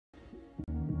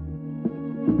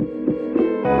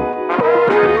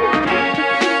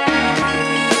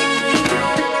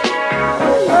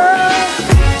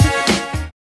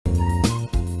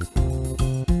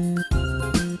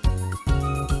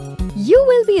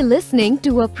be listening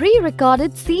to a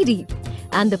pre-recorded CD,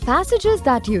 and the passages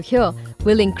that you hear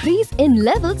will increase in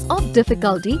levels of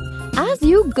difficulty as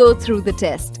you go through the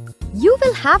test. You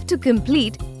will have to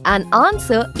complete and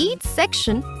answer each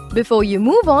section before you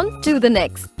move on to the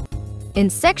next. In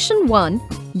Section 1,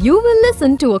 you will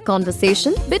listen to a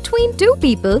conversation between two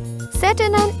people set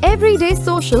in an everyday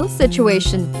social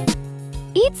situation.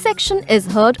 Each section is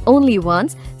heard only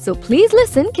once, so please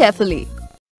listen carefully.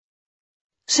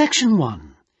 Section 1.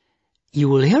 You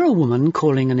will hear a woman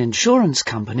calling an insurance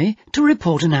company to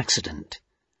report an accident.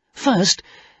 First,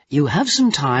 you have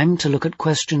some time to look at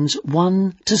questions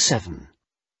 1 to 7.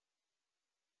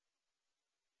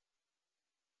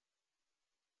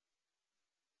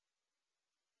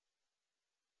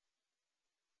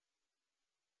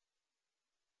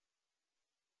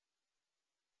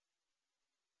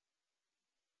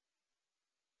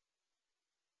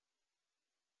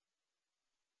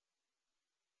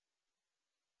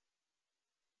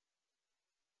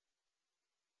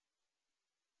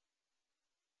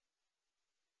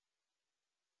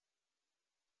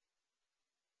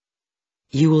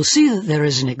 You will see that there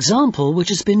is an example which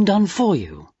has been done for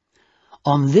you.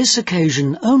 On this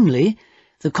occasion only,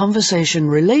 the conversation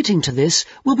relating to this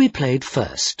will be played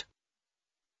first.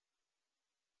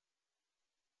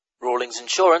 Rawlings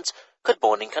Insurance. Good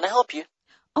morning, can I help you?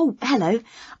 Oh, hello.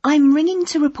 I'm ringing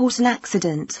to report an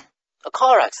accident. A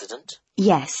car accident?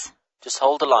 Yes. Just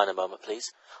hold the line a moment,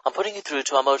 please. I'm putting you through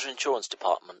to our motor insurance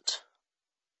department.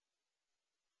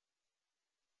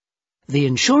 The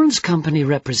insurance company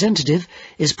representative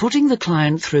is putting the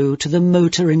client through to the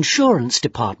motor insurance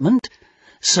department,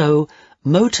 so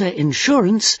motor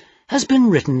insurance has been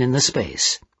written in the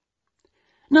space.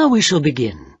 Now we shall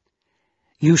begin.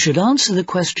 You should answer the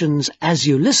questions as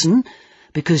you listen,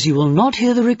 because you will not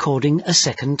hear the recording a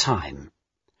second time.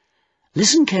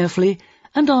 Listen carefully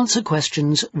and answer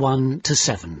questions 1 to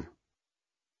 7.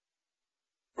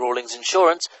 Rawlings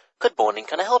Insurance. Good morning,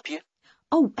 can I help you?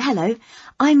 Oh, hello.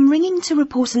 I'm ringing to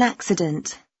report an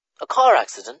accident. A car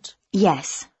accident?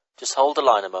 Yes. Just hold the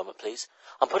line a moment, please.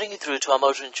 I'm putting you through to our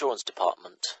motor insurance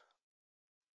department.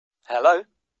 Hello?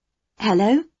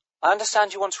 Hello? I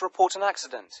understand you want to report an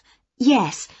accident.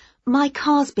 Yes. My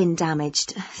car's been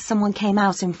damaged. Someone came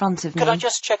out in front of me. Could I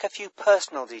just check a few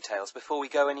personal details before we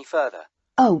go any further?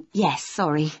 Oh, yes,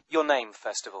 sorry. Your name,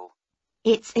 first of all.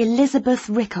 It's Elizabeth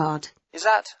Rickard. Is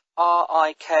that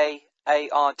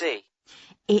R-I-K-A-R-D?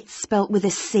 It's spelt with a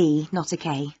C, not a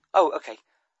K. Oh, OK.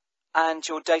 And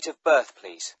your date of birth,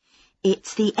 please.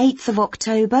 It's the 8th of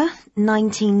October,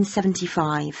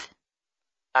 1975.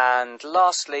 And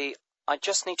lastly, I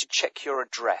just need to check your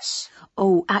address.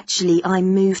 Oh, actually, I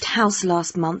moved house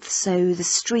last month, so the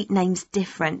street name's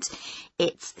different.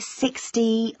 It's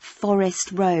 60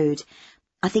 Forest Road.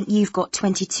 I think you've got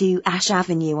 22 Ash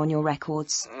Avenue on your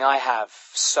records. I have,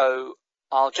 so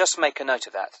I'll just make a note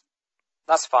of that.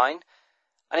 That's fine.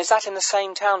 And is that in the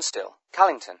same town still,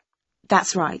 Callington?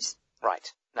 That's right.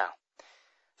 Right. Now,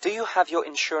 do you have your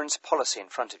insurance policy in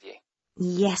front of you?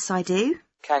 Yes, I do.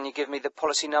 Can you give me the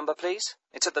policy number, please?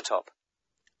 It's at the top.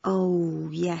 Oh,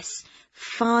 yes.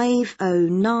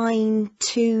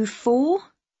 50924?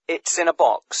 It's in a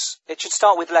box. It should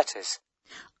start with letters.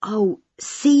 Oh,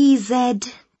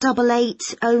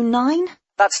 CZ8809?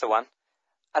 That's the one.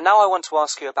 And now I want to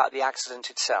ask you about the accident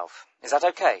itself. Is that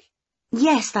okay?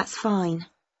 Yes, that's fine.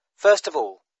 First of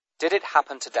all, did it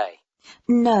happen today?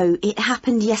 No, it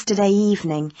happened yesterday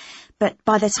evening, but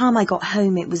by the time I got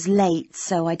home it was late,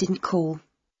 so I didn't call.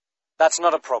 That's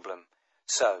not a problem.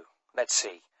 So, let's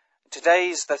see.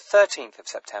 Today's the 13th of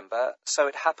September, so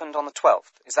it happened on the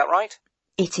 12th. Is that right?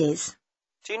 It is.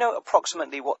 Do you know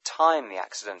approximately what time the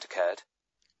accident occurred?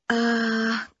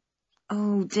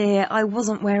 Oh dear, I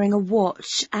wasn't wearing a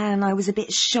watch and I was a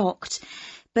bit shocked,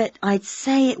 but I'd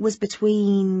say it was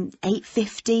between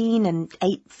 8:15 and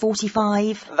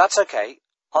 8:45. That's okay.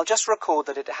 I'll just record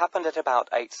that it happened at about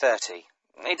 8:30.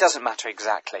 It doesn't matter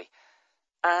exactly.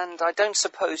 And I don't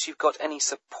suppose you've got any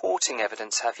supporting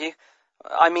evidence, have you?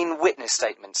 I mean witness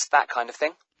statements, that kind of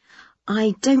thing.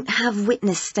 I don't have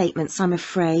witness statements, I'm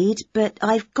afraid, but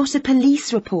I've got a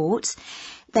police report.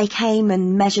 They came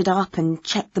and measured up and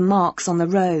checked the marks on the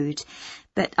road,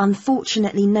 but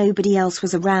unfortunately nobody else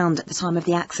was around at the time of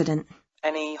the accident.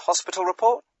 Any hospital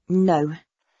report? No.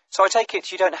 So I take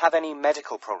it you don't have any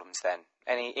medical problems then?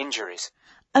 Any injuries?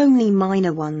 Only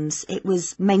minor ones. It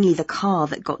was mainly the car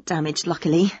that got damaged,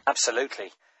 luckily.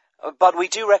 Absolutely. But we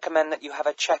do recommend that you have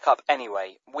a check-up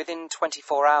anyway, within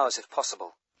 24 hours if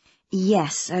possible.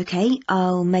 Yes, OK.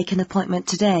 I'll make an appointment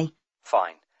today.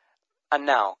 Fine. And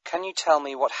now, can you tell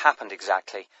me what happened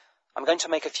exactly? I'm going to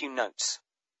make a few notes.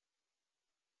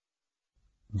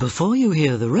 Before you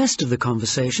hear the rest of the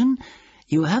conversation,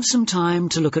 you have some time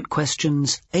to look at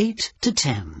questions 8 to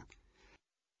 10.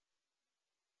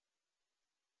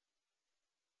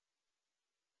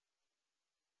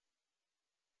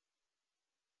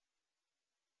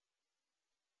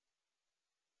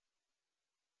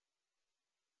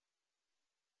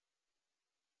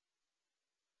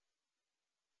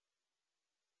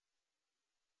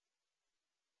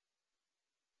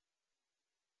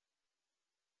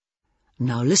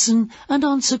 Now listen and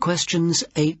answer questions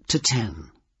 8 to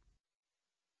 10.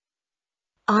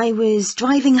 I was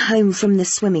driving home from the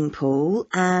swimming pool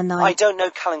and I don't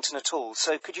know Callington at all,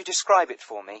 so could you describe it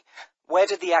for me? Where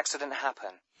did the accident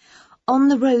happen? On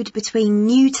the road between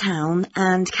Newtown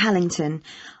and Callington.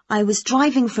 I was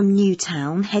driving from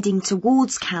Newtown, heading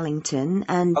towards Callington,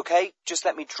 and... OK, just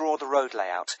let me draw the road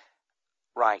layout.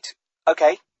 Right.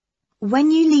 OK.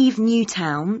 When you leave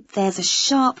Newtown, there's a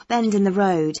sharp bend in the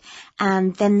road,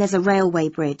 and then there's a railway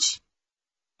bridge.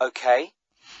 OK.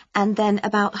 And then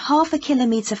about half a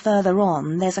kilometre further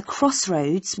on, there's a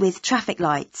crossroads with traffic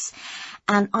lights.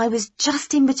 And I was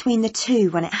just in between the two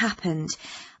when it happened.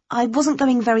 I wasn't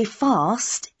going very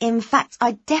fast. In fact,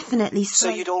 I definitely... So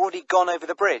you'd already gone over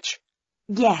the bridge?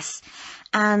 Yes,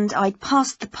 and I'd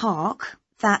passed the park.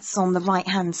 That's on the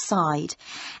right-hand side.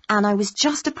 And I was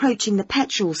just approaching the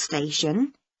petrol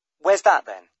station. Where's that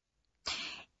then?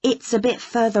 It's a bit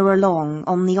further along,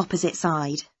 on the opposite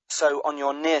side. So on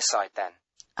your near side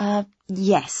then?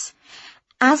 Yes.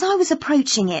 As I was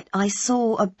approaching it, I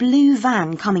saw a blue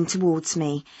van coming towards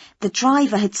me. The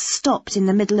driver had stopped in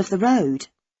the middle of the road.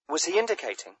 Was he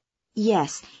indicating?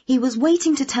 Yes, he was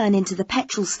waiting to turn into the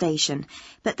petrol station,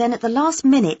 but then at the last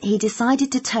minute he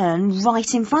decided to turn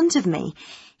right in front of me.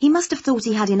 He must have thought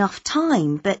he had enough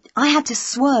time, but I had to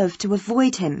swerve to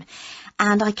avoid him,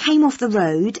 and I came off the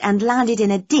road and landed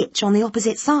in a ditch on the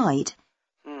opposite side.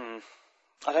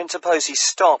 I don't suppose he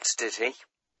stopped, did he?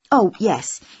 Oh,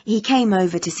 yes, he came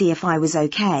over to see if I was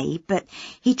okay, but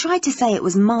he tried to say it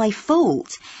was my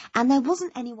fault, and there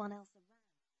wasn't anyone else.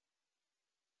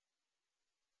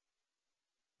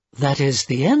 That is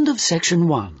the end of section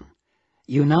 1.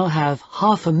 You now have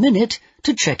half a minute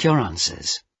to check your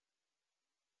answers.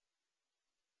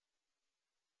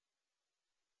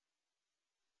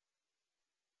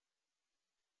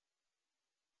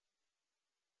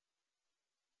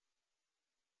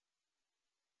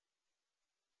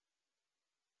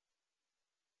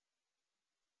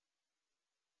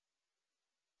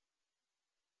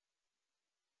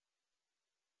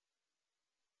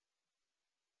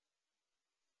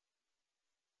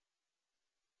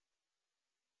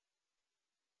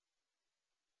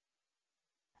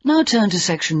 Now turn to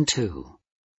section 2.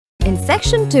 In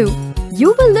section 2,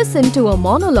 you will listen to a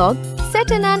monologue set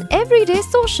in an everyday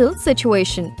social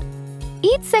situation.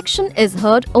 Each section is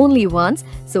heard only once,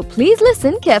 so please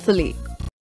listen carefully.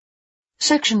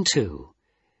 Section 2.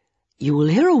 You will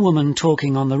hear a woman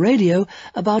talking on the radio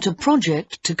about a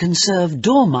project to conserve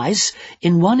dormice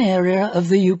in one area of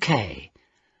the UK.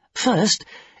 First,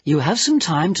 you have some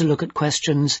time to look at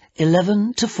questions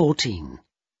 11 to 14.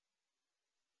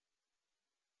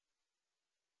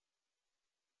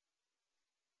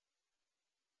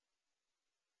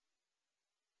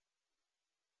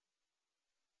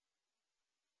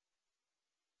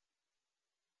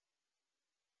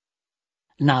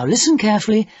 Now listen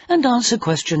carefully and answer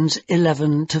questions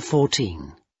 11 to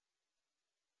 14.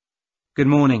 Good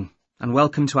morning, and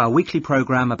welcome to our weekly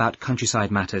programme about countryside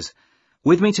matters.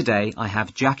 With me today I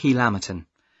have Jackie Lammerton.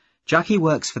 Jackie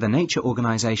works for the nature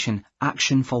organisation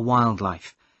Action for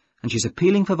Wildlife, and she's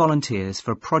appealing for volunteers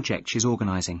for a project she's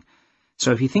organising.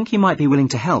 So if you think you might be willing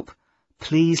to help,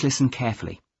 please listen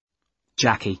carefully.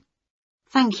 Jackie.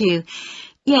 Thank you.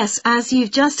 Yes, as you've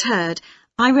just heard,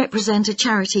 I represent a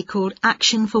charity called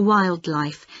Action for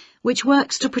Wildlife, which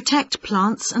works to protect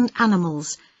plants and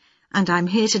animals. And I'm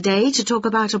here today to talk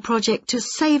about a project to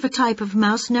save a type of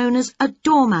mouse known as a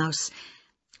dormouse.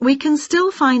 We can still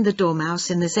find the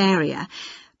dormouse in this area,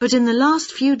 but in the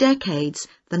last few decades,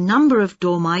 the number of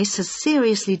dormice has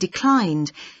seriously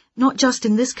declined, not just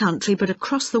in this country but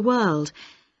across the world.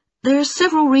 There are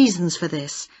several reasons for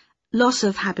this: loss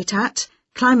of habitat,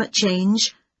 climate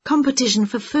change, competition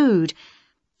for food.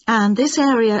 And this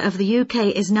area of the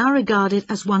UK is now regarded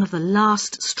as one of the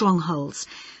last strongholds.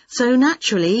 So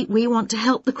naturally, we want to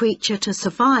help the creature to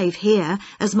survive here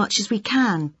as much as we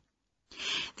can.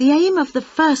 The aim of the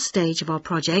first stage of our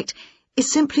project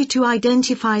is simply to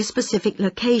identify specific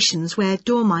locations where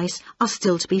dormice are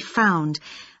still to be found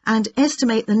and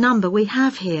estimate the number we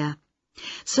have here.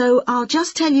 So I'll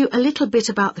just tell you a little bit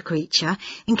about the creature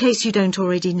in case you don't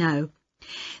already know.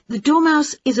 The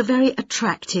dormouse is a very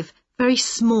attractive, very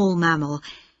small mammal.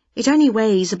 It only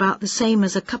weighs about the same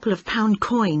as a couple of pound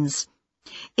coins.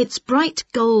 It's bright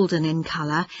golden in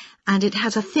colour, and it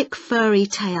has a thick furry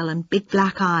tail and big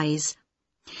black eyes.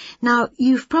 Now,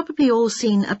 you've probably all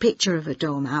seen a picture of a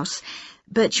dormouse,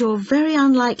 but you're very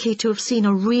unlikely to have seen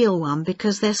a real one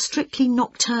because they're strictly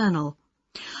nocturnal.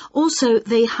 Also,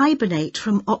 they hibernate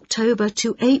from October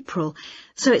to April,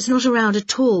 so it's not around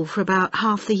at all for about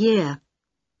half the year.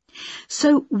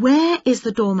 So where is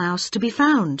the dormouse to be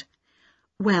found?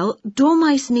 Well,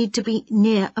 dormice need to be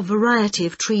near a variety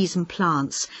of trees and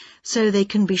plants, so they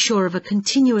can be sure of a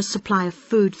continuous supply of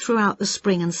food throughout the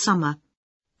spring and summer.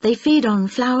 They feed on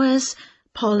flowers,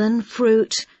 pollen,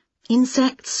 fruit,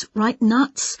 insects, ripe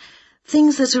nuts,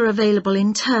 things that are available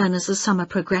in turn as the summer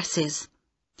progresses.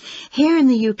 Here in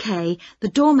the UK, the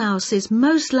dormouse is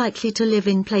most likely to live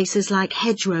in places like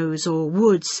hedgerows or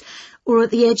woods, or at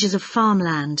the edges of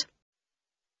farmland.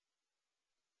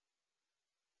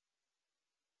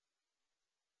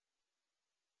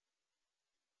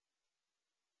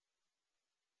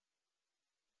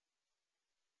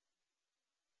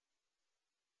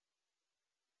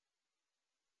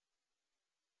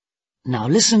 Now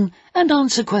listen and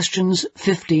answer questions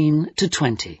 15 to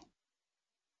 20.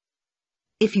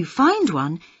 If you find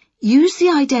one, use the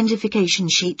identification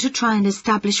sheet to try and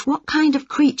establish what kind of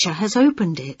creature has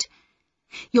opened it.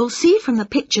 You'll see from the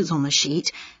pictures on the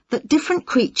sheet that different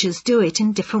creatures do it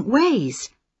in different ways.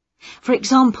 For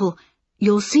example,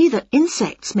 you'll see that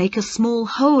insects make a small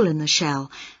hole in the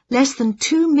shell, less than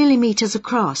 2 millimeters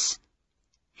across.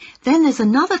 Then there's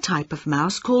another type of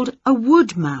mouse called a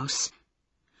wood mouse.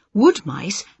 Wood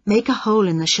mice make a hole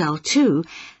in the shell too,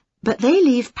 but they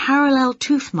leave parallel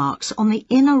tooth marks on the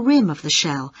inner rim of the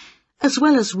shell, as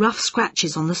well as rough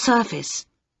scratches on the surface.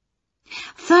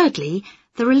 Thirdly,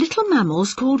 there are little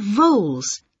mammals called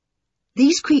voles.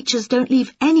 These creatures don't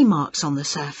leave any marks on the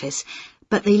surface,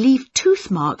 but they leave tooth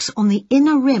marks on the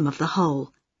inner rim of the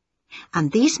hole.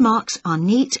 And these marks are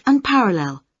neat and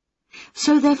parallel,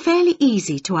 so they're fairly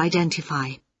easy to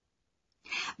identify.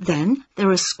 Then there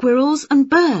are squirrels and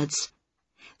birds.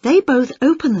 They both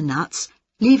open the nuts,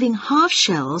 leaving half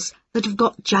shells that have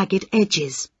got jagged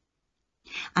edges.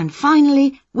 And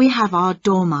finally, we have our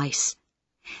dormice.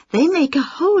 They make a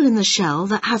hole in the shell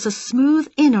that has a smooth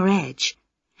inner edge,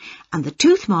 and the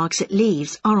tooth marks it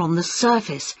leaves are on the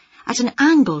surface, at an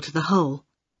angle to the hole.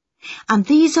 And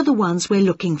these are the ones we're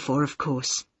looking for, of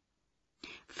course.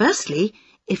 Firstly,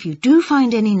 if you do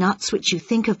find any nuts which you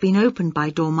think have been opened by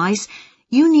dormice,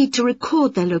 you need to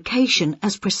record their location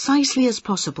as precisely as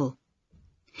possible.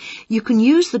 You can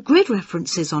use the grid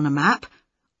references on a map,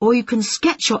 or you can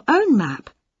sketch your own map.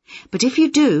 But if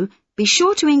you do, be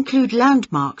sure to include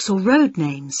landmarks or road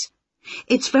names.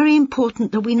 It's very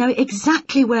important that we know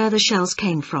exactly where the shells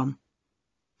came from.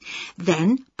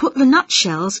 Then put the nut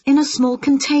shells in a small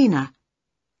container.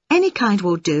 Any kind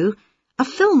will do, a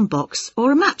film box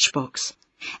or a matchbox,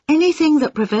 anything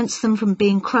that prevents them from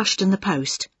being crushed in the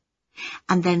post.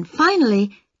 And then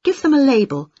finally, give them a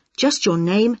label, just your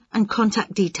name and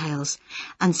contact details,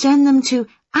 and send them to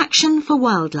Action for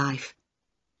Wildlife.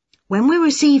 When we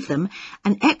receive them,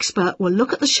 an expert will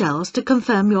look at the shells to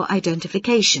confirm your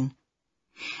identification.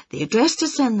 The address to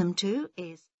send them to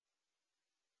is...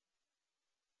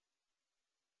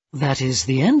 That is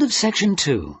the end of section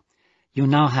 2. You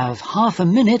now have half a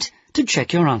minute to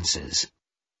check your answers.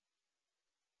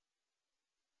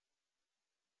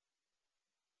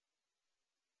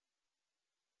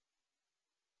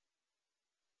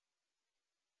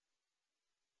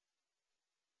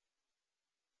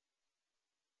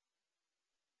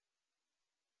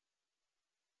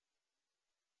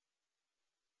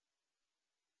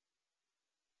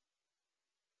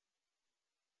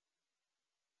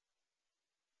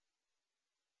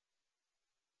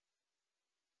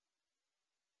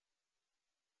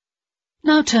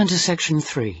 Now turn to section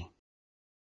 3.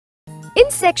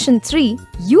 In section 3,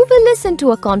 you will listen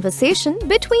to a conversation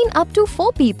between up to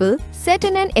 4 people set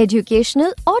in an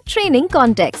educational or training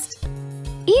context.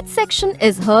 Each section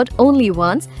is heard only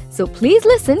once, so please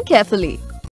listen carefully.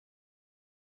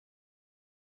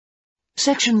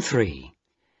 Section 3.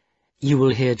 You will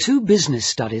hear 2 business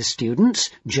studies students,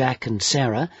 Jack and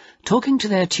Sarah, talking to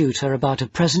their tutor about a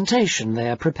presentation they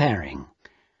are preparing.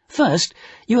 First,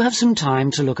 you have some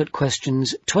time to look at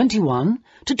questions 21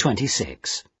 to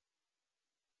 26.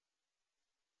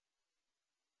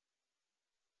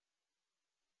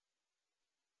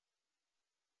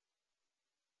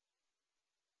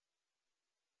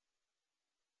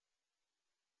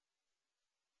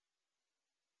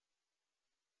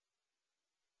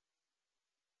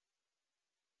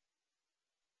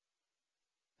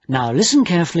 Now listen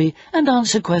carefully and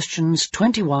answer questions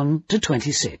 21 to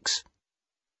 26.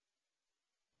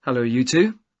 Hello, you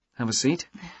two. Have a seat.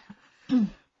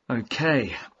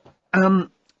 Okay.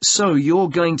 So you're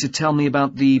going to tell me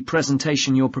about the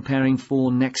presentation you're preparing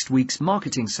for next week's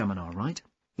marketing seminar, right?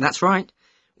 That's right.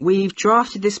 We've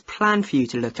drafted this plan for you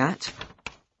to look at.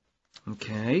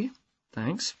 Okay,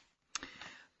 thanks.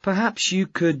 Perhaps you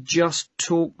could just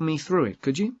talk me through it,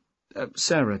 could you?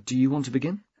 Sarah, do you want to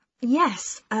begin?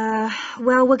 Yes.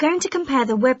 Well, we're going to compare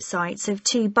the websites of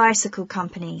two bicycle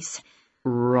companies.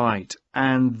 Right,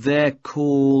 and they're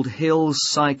called Hills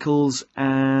Cycles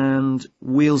and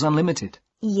Wheels Unlimited.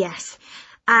 Yes.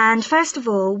 And first of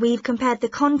all, we've compared the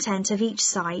content of each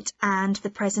site and the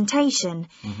presentation.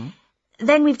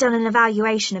 Then we've done an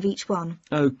evaluation of each one.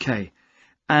 Okay.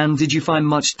 And did you find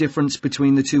much difference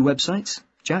between the two websites,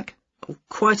 Jack?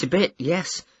 Quite a bit,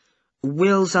 yes.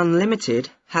 Wheels Unlimited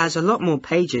has a lot more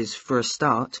pages for a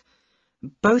start.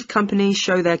 Both companies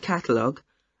show their catalogue.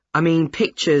 I mean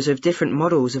pictures of different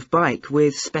models of bike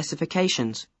with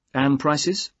specifications. And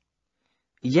prices?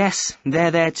 Yes, they're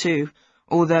there too,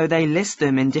 although they list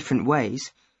them in different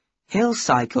ways. Hill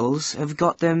Cycles have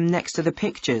got them next to the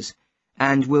pictures,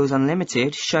 and Wheels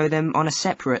Unlimited show them on a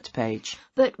separate page.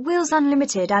 But Wheels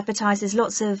Unlimited advertises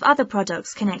lots of other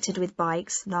products connected with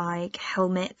bikes, like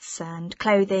helmets and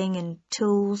clothing and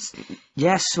tools.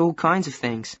 Yes, all kinds of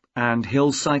things. And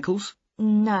Hills Cycles?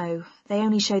 No, they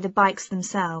only show the bikes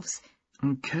themselves.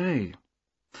 Okay.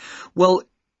 Well,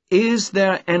 is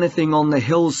there anything on the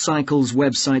Hills Cycles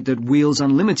website that Wheels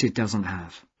Unlimited doesn't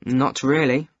have? Not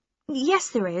really. Yes,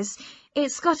 there is.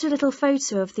 It's got a little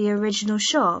photo of the original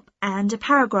shop and a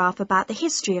paragraph about the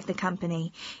history of the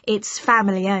company. It's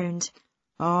family-owned.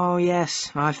 Oh,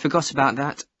 yes, I forgot about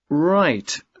that.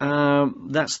 Right.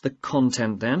 That's the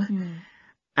content then.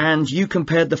 And you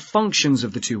compared the functions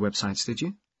of the two websites, did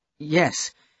you?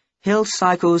 Yes. Hill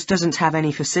Cycles doesn't have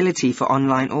any facility for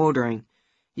online ordering.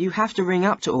 You have to ring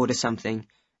up to order something.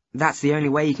 That's the only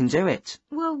way you can do it.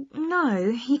 Well, no.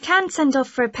 You can send off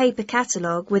for a paper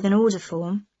catalogue with an order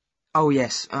form. Oh,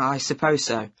 yes, I suppose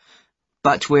so.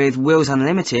 But with Wheels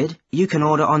Unlimited, you can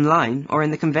order online or in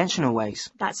the conventional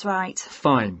ways. That's right.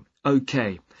 Fine.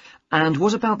 Okay. And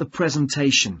what about the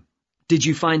presentation? Did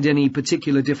you find any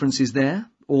particular differences there,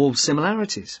 or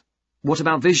similarities? What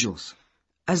about visuals?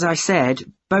 As I said,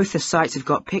 both the sites have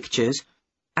got pictures,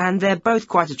 and they're both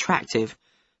quite attractive,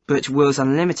 but Wheels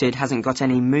Unlimited hasn't got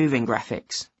any moving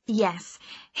graphics. Yes.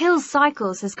 Hills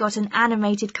Cycles has got an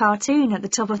animated cartoon at the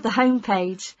top of the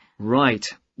homepage. Right.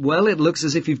 Well, it looks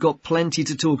as if you've got plenty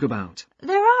to talk about.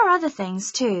 There are other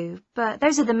things too, but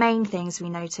those are the main things we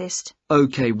noticed.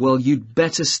 Okay, well, you'd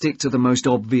better stick to the most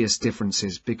obvious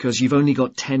differences, because you've only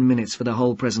got 10 minutes for the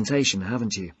whole presentation,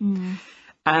 haven't you?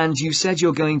 And you said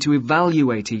you're going to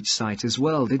evaluate each site as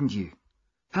well, didn't you?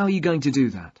 How are you going to do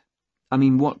that? I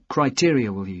mean, what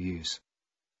criteria will you use?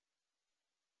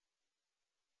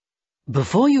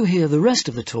 Before you hear the rest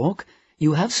of the talk,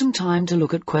 you have some time to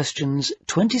look at questions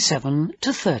 27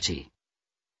 to 30.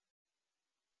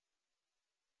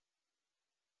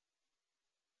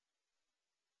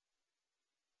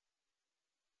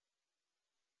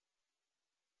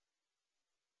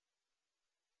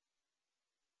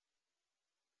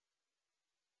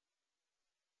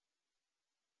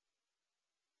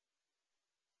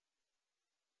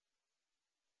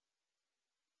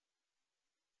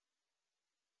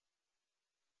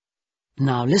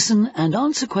 Now listen and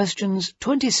answer questions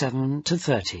 27 to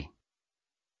 30.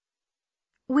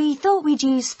 We thought we'd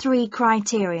use 3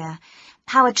 criteria: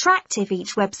 how attractive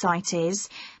each website is,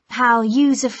 how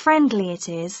user-friendly it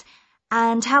is,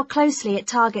 and how closely it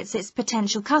targets its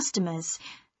potential customers.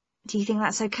 Do you think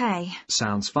that's okay?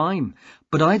 Sounds fine,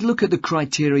 but I'd look at the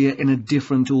criteria in a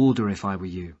different order if I were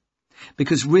you.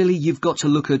 Because really you've got to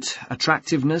look at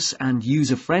attractiveness and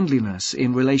user-friendliness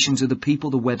in relation to the people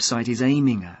the website is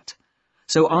aiming at.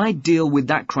 So I'd deal with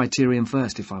that criterion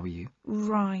first if I were you.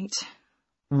 Right.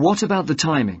 What about the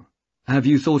timing? Have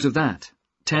you thought of that?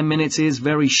 10 minutes is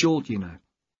very short, you know.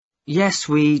 Yes,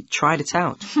 we tried it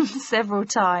out. Several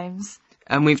times.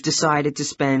 And we've decided to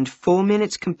spend 4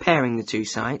 minutes comparing the two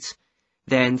sites,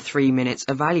 then 3 minutes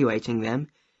evaluating them,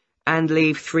 and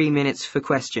leave 3 minutes for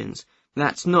questions.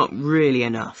 That's not really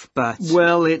enough, but...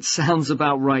 Well, it sounds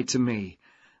about right to me.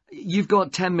 You've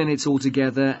got 10 minutes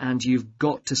altogether, and you've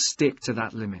got to stick to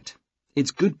that limit.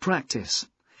 It's good practice.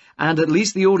 And at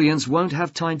least the audience won't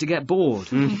have time to get bored.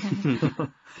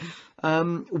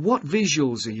 What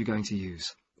visuals are you going to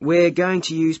use? We're going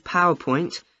to use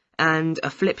PowerPoint and a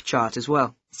flip chart as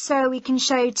well. So we can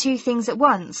show 2 things at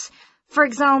once. For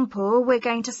example, we're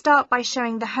going to start by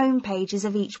showing the home pages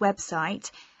of each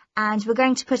website, and we're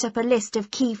going to put up a list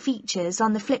of key features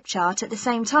on the flip chart at the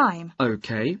same time.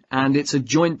 OK, and it's a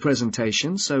joint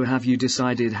presentation, so have you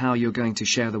decided how you're going to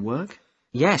share the work?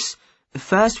 Yes.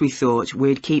 First we thought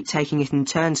we'd keep taking it in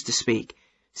turns to speak.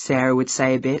 Sarah would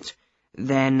say a bit,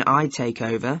 then I'd take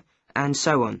over, and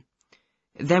so on.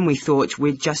 Then we thought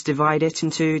we'd just divide it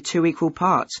into 2 equal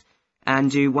parts, and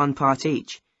do 1 part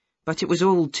each. But it was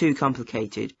all too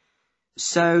complicated.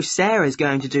 So Sarah's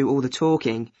going to do all the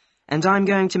talking, and I'm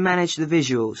going to manage the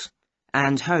visuals,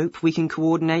 and hope we can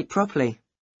coordinate properly.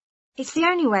 It's the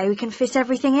only way we can fit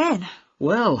everything in.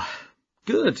 Well,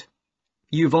 good.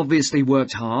 You've obviously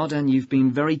worked hard and you've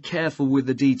been very careful with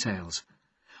the details.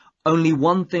 Only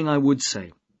one thing I would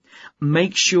say.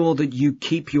 Make sure that you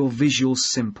keep your visuals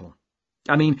simple.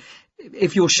 I mean,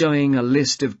 if you're showing a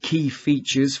list of key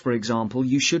features, for example,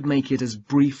 you should make it as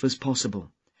brief as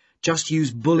possible. Just use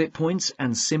bullet points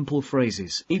and simple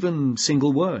phrases, even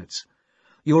single words.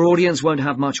 Your audience won't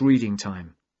have much reading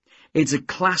time. It's a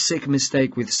classic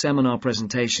mistake with seminar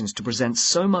presentations to present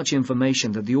so much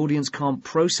information that the audience can't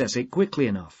process it quickly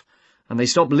enough, and they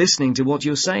stop listening to what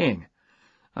you're saying.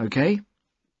 Okay?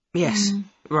 Yes,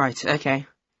 right, okay.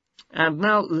 And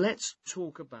now let's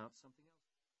talk about something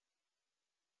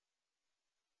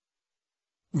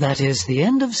else. That is the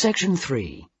end of section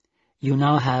 3. You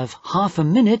now have half a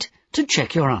minute to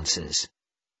check your answers.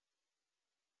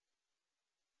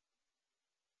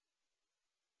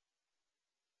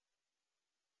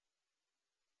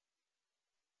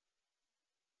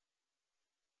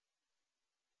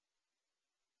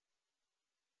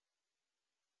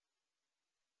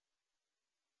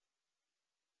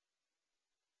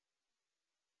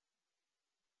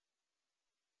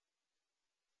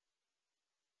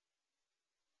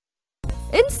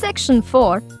 In section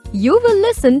 4, you will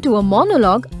listen to a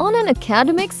monologue on an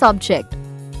academic subject.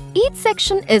 Each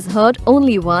section is heard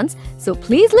only once, so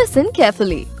please listen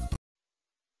carefully.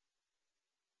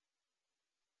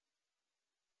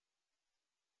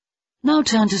 Now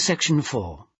turn to section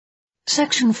 4.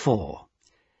 Section 4.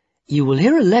 You will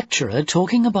hear a lecturer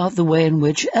talking about the way in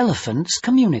which elephants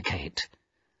communicate.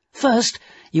 First,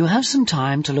 you have some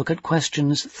time to look at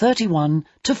questions 31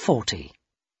 to 40.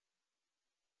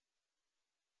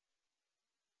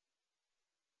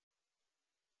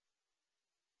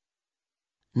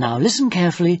 Now listen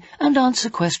carefully and answer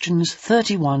questions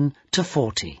 31 to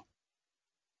 40.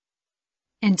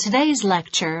 In today's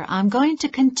lecture, I'm going to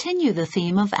continue the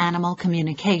theme of animal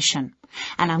communication,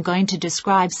 and I'm going to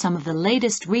describe some of the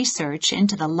latest research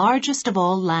into the largest of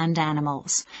all land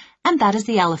animals, and that is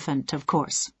the elephant, of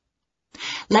course.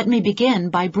 Let me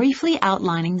begin by briefly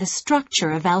outlining the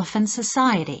structure of elephant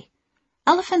society.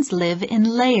 Elephants live in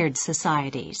layered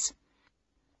societies.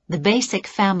 The basic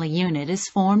family unit is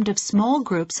formed of small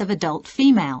groups of adult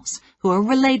females who are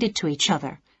related to each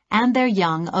other and their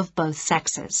young of both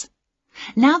sexes.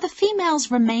 Now the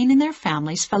females remain in their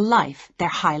families for life. They're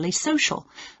highly social,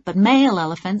 but male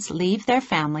elephants leave their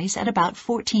families at about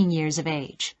 14 years of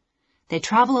age. They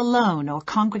travel alone or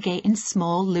congregate in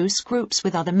small, loose groups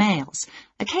with other males,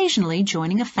 occasionally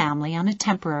joining a family on a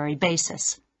temporary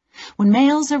basis. When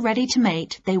males are ready to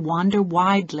mate, they wander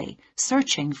widely,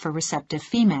 searching for receptive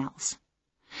females.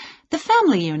 The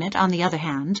family unit, on the other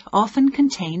hand, often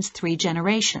contains 3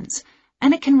 generations,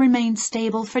 and it can remain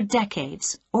stable for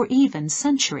decades or even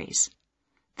centuries.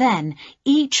 Then,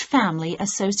 each family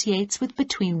associates with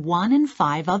between 1 and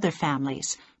 5 other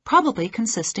families, probably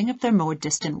consisting of their more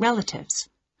distant relatives.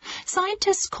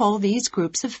 Scientists call these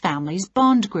groups of families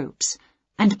bond groups,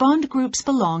 and bond groups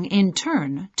belong, in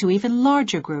turn, to even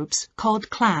larger groups called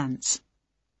clans.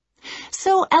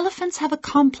 So elephants have a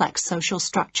complex social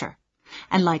structure,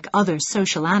 and like other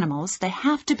social animals, they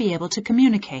have to be able to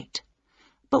communicate.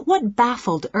 But what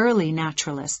baffled early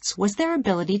naturalists was their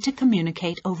ability to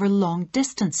communicate over long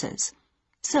distances.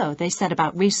 So they set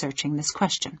about researching this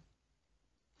question.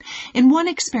 In one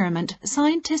experiment,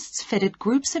 scientists fitted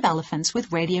groups of elephants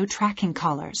with radio tracking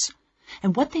collars,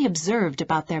 and what they observed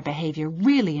about their behavior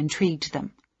really intrigued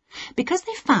them, because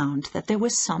they found that there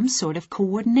was some sort of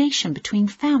coordination between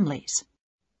families.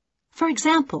 For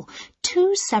example,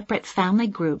 2 separate family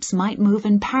groups might move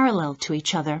in parallel to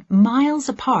each other, miles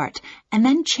apart, and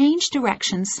then change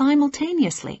directions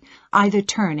simultaneously, either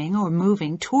turning or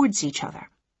moving towards each other.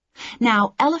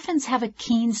 Now, elephants have a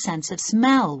keen sense of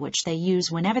smell, which they use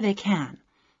whenever they can.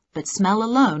 But smell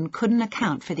alone couldn't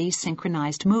account for these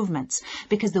synchronized movements,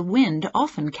 because the wind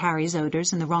often carries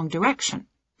odors in the wrong direction.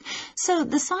 So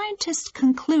the scientists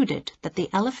concluded that the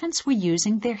elephants were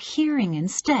using their hearing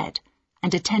instead,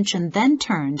 and attention then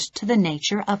turned to the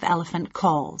nature of elephant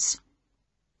calls.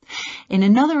 In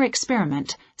another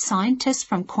experiment, scientists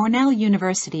from Cornell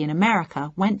University in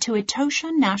America went to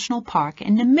Etosha National Park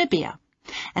in Namibia,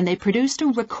 and they produced a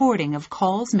recording of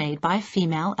calls made by a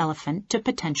female elephant to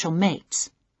potential mates.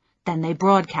 Then they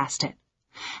broadcast it.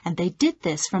 And they did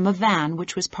this from a van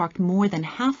which was parked more than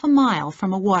half a mile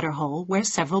from a waterhole where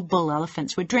several bull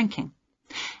elephants were drinking.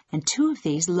 And two of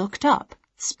these looked up,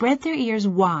 spread their ears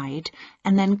wide,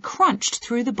 and then crunched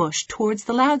through the bush towards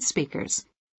the loudspeakers.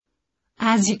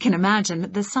 As you can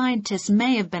imagine, the scientists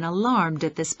may have been alarmed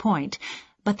at this point,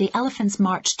 but the elephants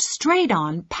marched straight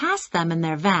on past them in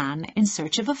their van in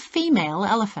search of a female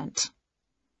elephant.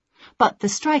 But the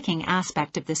striking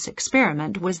aspect of this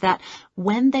experiment was that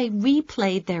when they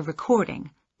replayed their recording,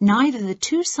 neither the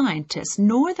two scientists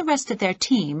nor the rest of their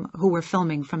team, who were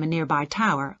filming from a nearby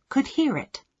tower, could hear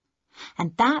it.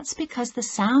 And that's because the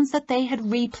sounds that they had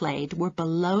replayed were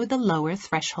below the lower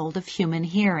threshold of human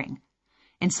hearing.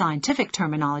 In scientific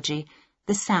terminology,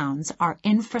 the sounds are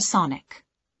infrasonic.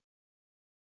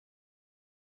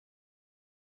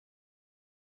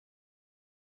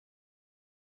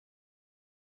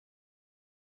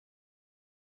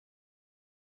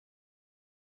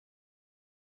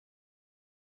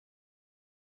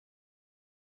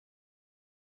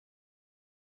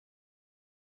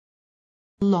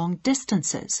 Long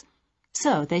distances.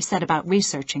 So they set about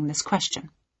researching this question.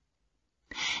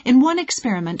 In one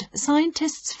experiment,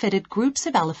 scientists fitted groups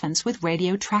of elephants with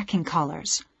radio tracking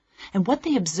collars, and what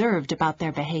they observed about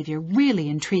their behavior really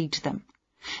intrigued them,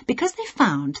 because they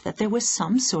found that there was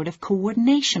some sort of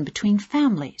coordination between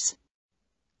families.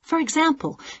 For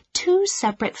example, two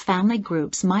separate family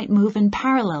groups might move in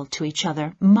parallel to each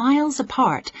other, miles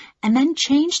apart, and then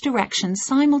change directions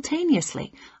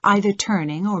simultaneously, either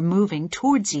turning or moving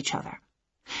towards each other.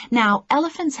 Now,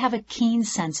 elephants have a keen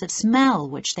sense of smell,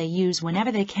 which they use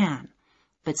whenever they can.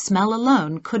 But smell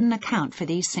alone couldn't account for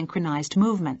these synchronized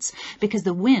movements, because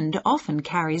the wind often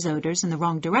carries odors in the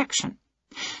wrong direction.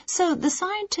 So the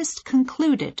scientists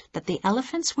concluded that the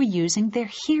elephants were using their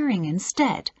hearing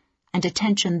instead, and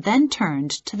attention then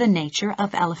turned to the nature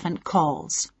of elephant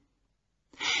calls.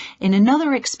 In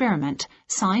another experiment,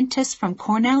 scientists from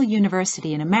Cornell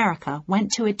University in America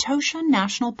went to Etosha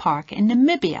National Park in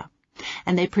Namibia,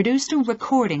 and they produced a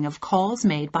recording of calls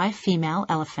made by a female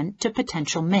elephant to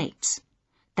potential mates.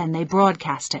 Then they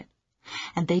broadcast it.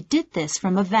 And they did this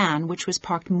from a van which was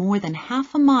parked more than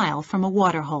half a mile from a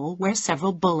waterhole where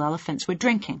several bull elephants were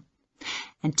drinking.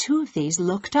 And two of these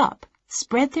looked up,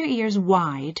 spread their ears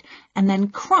wide, and then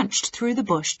crunched through the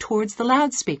bush towards the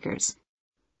loudspeakers.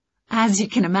 As you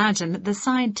can imagine, the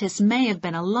scientists may have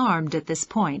been alarmed at this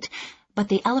point, but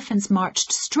the elephants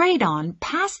marched straight on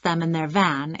past them in their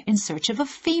van in search of a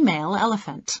female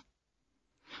elephant.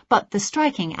 But the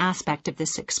striking aspect of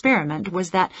this experiment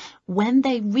was that when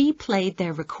they replayed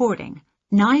their recording,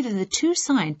 neither the two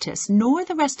scientists nor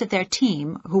the rest of their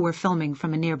team, who were filming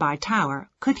from a nearby tower,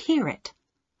 could hear it.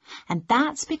 And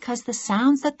that's because the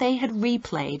sounds that they had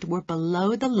replayed were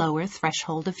below the lower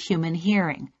threshold of human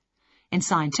hearing. In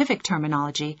scientific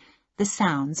terminology, the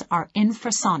sounds are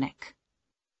infrasonic.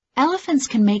 Elephants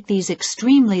can make these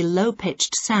extremely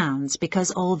low-pitched sounds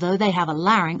because although they have a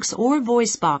larynx or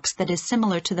voice box that is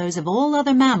similar to those of all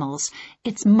other mammals,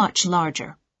 it's much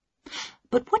larger.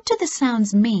 But what do the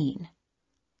sounds mean?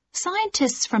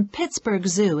 Scientists from Pittsburgh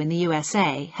Zoo in the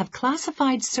USA have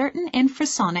classified certain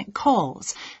infrasonic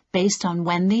calls based on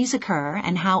when these occur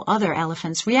and how other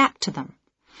elephants react to them.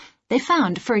 They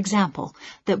found, for example,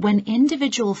 that when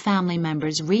individual family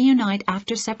members reunite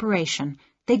after separation,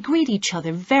 they greet each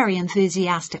other very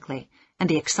enthusiastically, and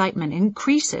the excitement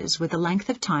increases with the length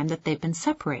of time that they've been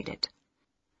separated.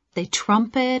 They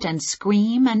trumpet and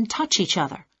scream and touch each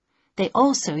other. They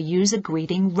also use a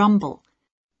greeting rumble.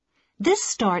 This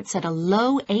starts at a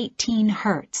low 18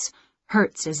 hertz.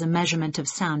 Hertz is a measurement of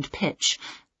sound pitch.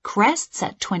 Crests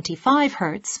at 25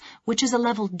 hertz, which is a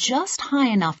level just high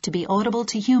enough to be audible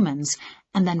to humans,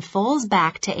 and then falls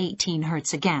back to 18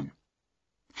 hertz again.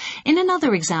 In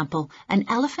another example, an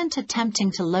elephant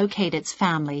attempting to locate its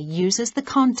family uses the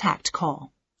contact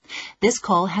call. This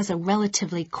call has a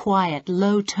relatively quiet,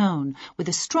 low tone with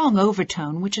a strong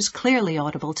overtone which is clearly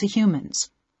audible to humans.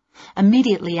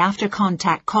 Immediately after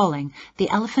contact calling, the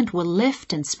elephant will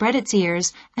lift and spread its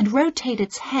ears and rotate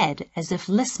its head as if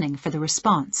listening for the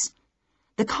response.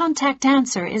 The contact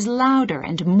answer is louder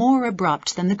and more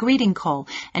abrupt than the greeting call,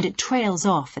 and it trails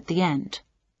off at the end.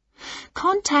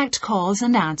 Contact calls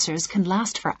and answers can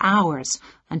last for hours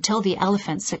until the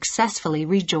elephant successfully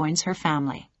rejoins her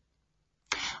family.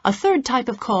 A third type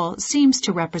of call seems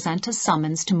to represent a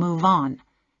summons to move on.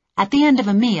 At the end of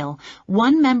a meal,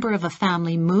 one member of a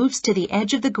family moves to the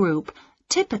edge of the group,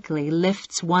 typically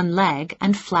lifts one leg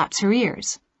and flaps her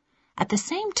ears. At the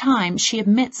same time, she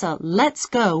emits a "let's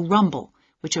go" rumble,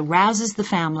 which arouses the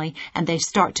family and they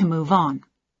start to move on.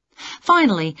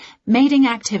 Finally, mating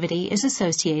activity is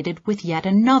associated with yet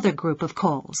another group of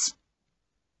calls.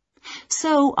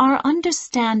 So our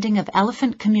understanding of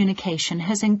elephant communication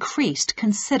has increased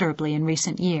considerably in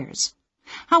recent years.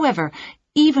 However,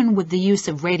 even with the use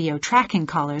of radio tracking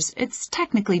collars, it's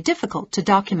technically difficult to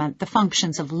document the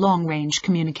functions of long-range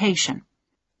communication.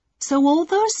 So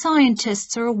although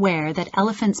scientists are aware that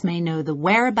elephants may know the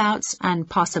whereabouts and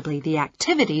possibly the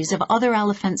activities of other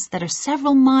elephants that are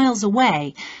several miles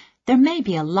away, there may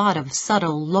be a lot of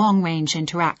subtle long-range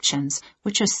interactions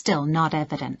which are still not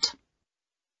evident.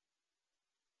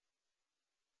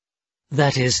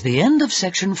 That is the end of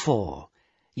section 4.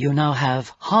 You now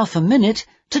have half a minute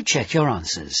to check your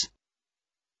answers.